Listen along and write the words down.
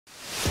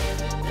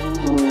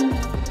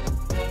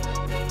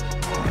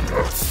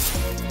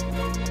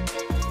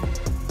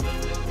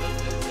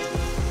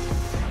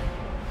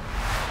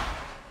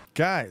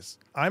Guys,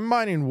 I'm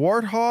mining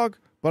Warthog,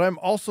 but I'm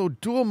also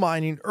dual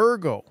mining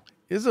Ergo.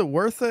 Is it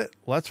worth it?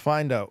 Let's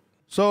find out.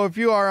 So if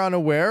you are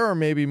unaware, or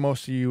maybe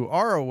most of you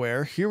are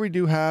aware, here we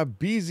do have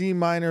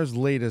BZMiner's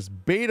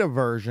latest beta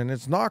version.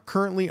 It's not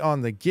currently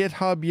on the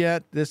GitHub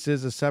yet. This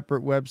is a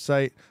separate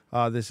website.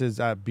 This is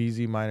at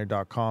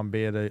bzminer.com,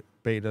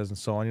 betas and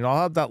so on. I'll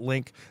have that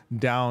link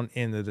down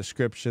in the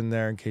description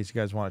there in case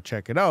you guys want to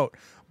check it out.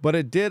 But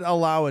it did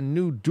allow a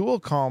new dual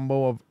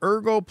combo of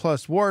Ergo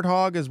plus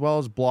Warthog as well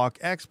as Block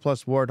X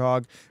plus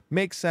Warthog.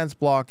 Makes sense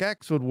Block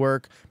X would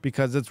work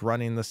because it's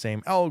running the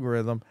same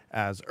algorithm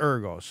as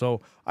Ergo.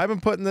 So I've been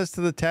putting this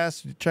to the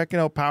test, checking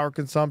out power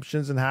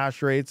consumptions and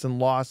hash rates and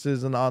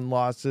losses and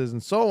unlosses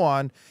and so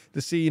on to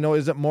see,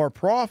 is it more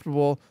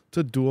profitable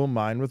to dual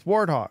mine with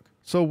Warthog?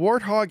 So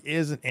Warthog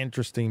is an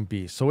interesting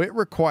beast. So it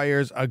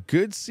requires a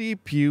good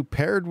CPU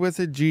paired with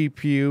a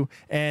GPU,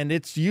 and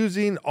it's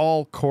using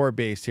all core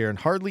based here and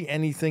hardly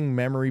anything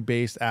memory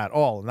based at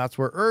all. And that's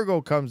where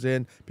Ergo comes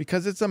in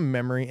because it's a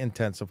memory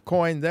intensive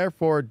coin.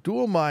 Therefore,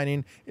 dual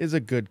mining is a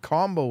good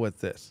combo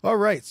with this. All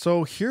right,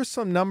 so here's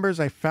some numbers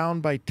I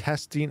found by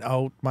testing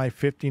out my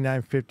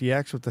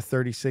 5950X with the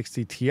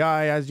 3060 Ti.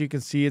 As you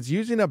can see, it's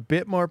using a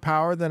bit more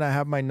power than I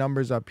have my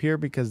numbers up here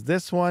because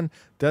this one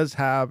does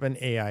have an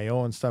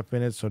AIO and stuff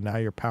in it. So now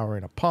you're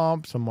powering a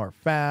pump, some more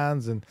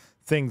fans and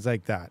things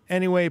like that.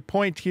 Anyway,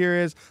 point here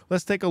is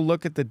let's take a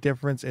look at the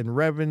difference in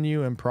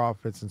revenue and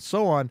profits and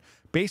so on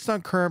based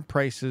on current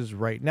prices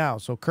right now.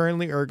 So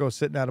currently Ergo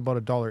sitting at about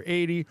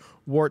 $1.80,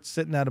 Wart's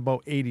sitting at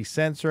about 80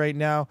 cents right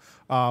now,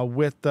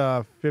 with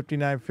the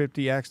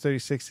 5950X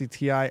 3060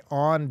 Ti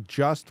on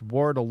just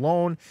Wart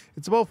alone.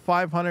 It's about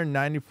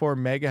 594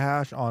 mega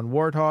hash on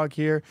Warthog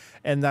here,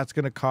 and that's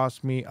going to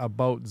cost me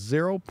about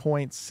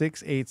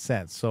 0.68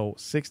 cents. So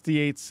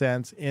 68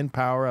 cents in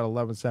power at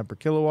 11 cents per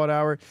kilowatt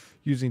hour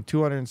using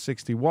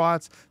 260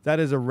 watts. That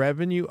is a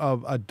revenue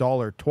of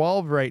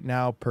 $1.12 right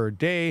now per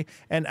day,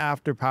 and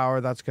after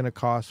power that's going to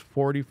cost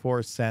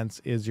 44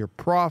 cents is your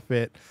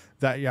profit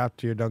that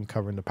after you're done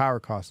covering the power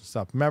costs and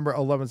stuff. Remember,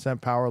 11-cent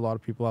power, a lot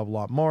of people have a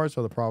lot more,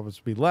 so the profits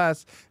will be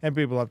less, and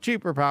people have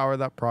cheaper power,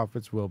 that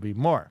profits will be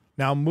more.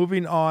 Now,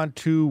 moving on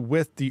to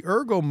with the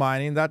Ergo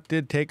mining, that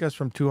did take us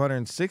from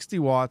 260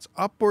 watts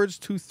upwards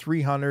to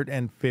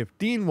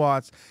 315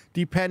 watts,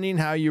 depending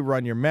how you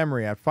run your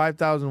memory. At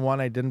 5001,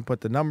 I didn't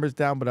put the numbers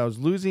down, but I was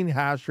losing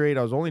hash rate.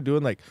 I was only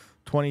doing like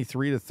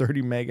 23 to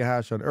 30 mega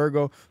hash on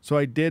Ergo, so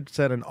I did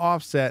set an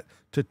offset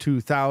to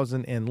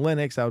 2000 in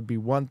Linux. That would be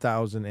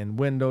 1000 in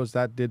Windows.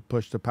 That did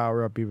push the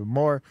power up even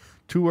more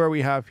to where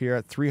we have here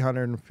at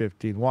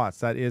 315 watts.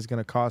 That is going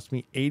to cost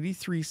me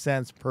 83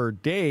 cents per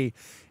day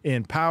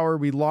in power.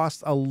 We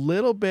lost a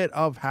little bit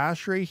of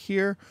hash rate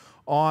here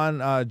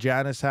on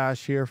Janus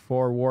hash here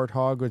for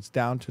Warthog. It's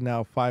down to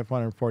now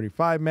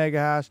 545 mega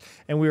hash,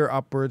 and we are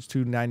upwards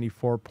to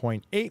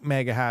 94.8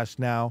 mega hash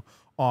now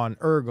on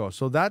Ergo.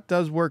 So that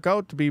does work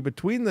out to be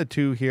between the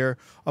two here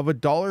of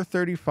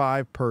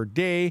 $1.35 per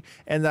day,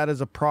 and that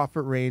is a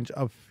profit range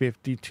of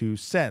 52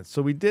 cents.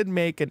 So we did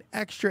make an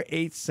extra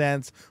 8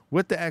 cents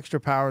with the extra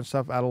power and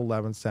stuff at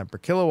 11 cents per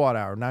kilowatt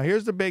hour. Now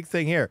here's the big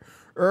thing here.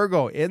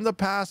 Ergo, in the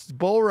past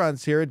bull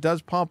runs here, it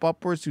does pump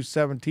upwards to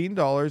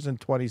 $17 in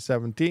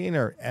 2017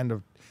 or end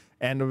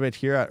of it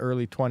here at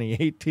early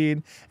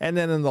 2018, and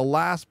then in the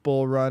last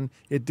bull run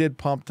it did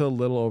pump to a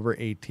little over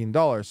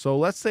 $18. So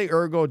let's say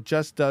Ergo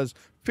just does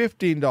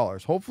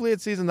 $15. Hopefully it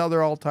sees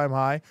another all-time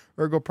high.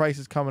 Ergo price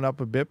is coming up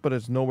a bit, but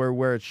it's nowhere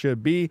where it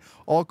should be.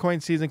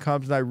 Altcoin season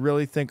comes, and I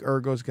really think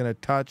Ergo is going to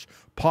touch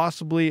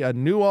possibly a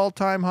new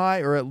all-time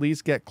high, or at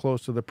least get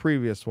close to the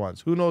previous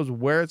ones. Who knows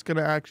where it's going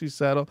to actually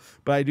settle,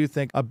 but I do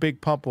think a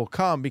big pump will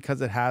come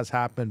because it has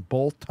happened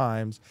both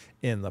times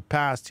in the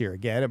past here.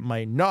 Again, it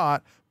might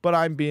not, but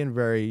I'm being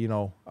very,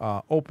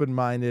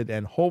 open-minded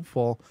and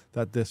hopeful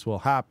that this will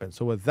happen.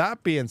 So with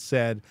that being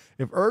said,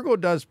 if Ergo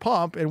does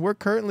pump, and we're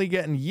currently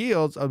getting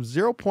yields of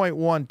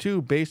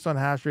 0.12 based on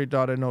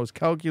hashrate.no's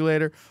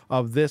calculator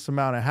of this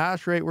amount of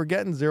hash rate, we're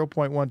getting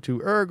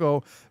 0.12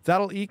 Ergo.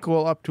 That'll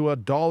equal up to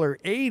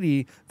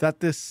 $1.80 that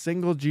this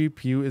single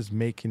GPU is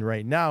making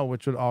right now,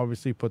 which would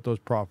obviously put those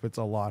profits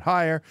a lot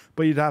higher,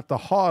 but you'd have to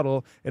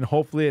hodl, and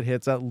hopefully it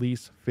hits at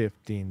least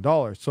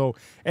 $15. So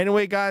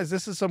anyway, guys,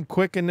 this is some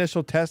quick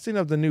initial testing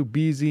of the new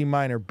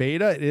BZMiner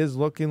beta. It is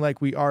looking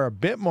like we are a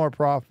bit more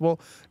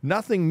profitable.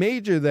 Nothing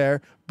major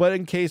there, but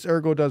in case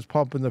Ergo does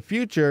pump in the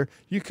future,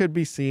 you could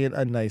be seeing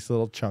a nice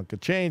little chunk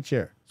of change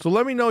here. So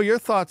let me know your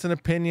thoughts and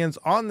opinions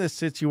on this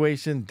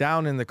situation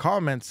down in the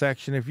comment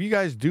section. If you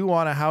guys do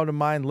want a how to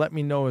mine, let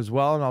me know as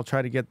well, and I'll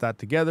try to get that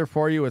together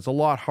for you. It's a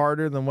lot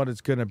harder than what it's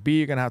going to be.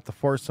 You're going to have to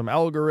force some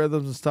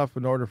algorithms and stuff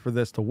in order for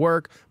this to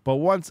work. But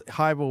once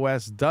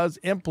HiveOS does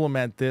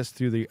implement this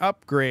through the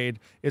upgrade,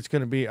 it's going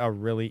to be a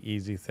really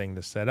easy thing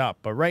to set up.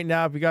 But right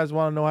now, if you guys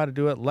want to know how to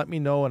do it, let me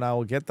know, and I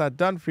will get that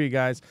done for you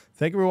guys.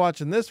 Thank you for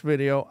watching this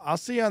video. I'll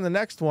see you on the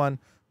next one.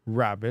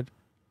 Rabid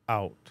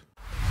out.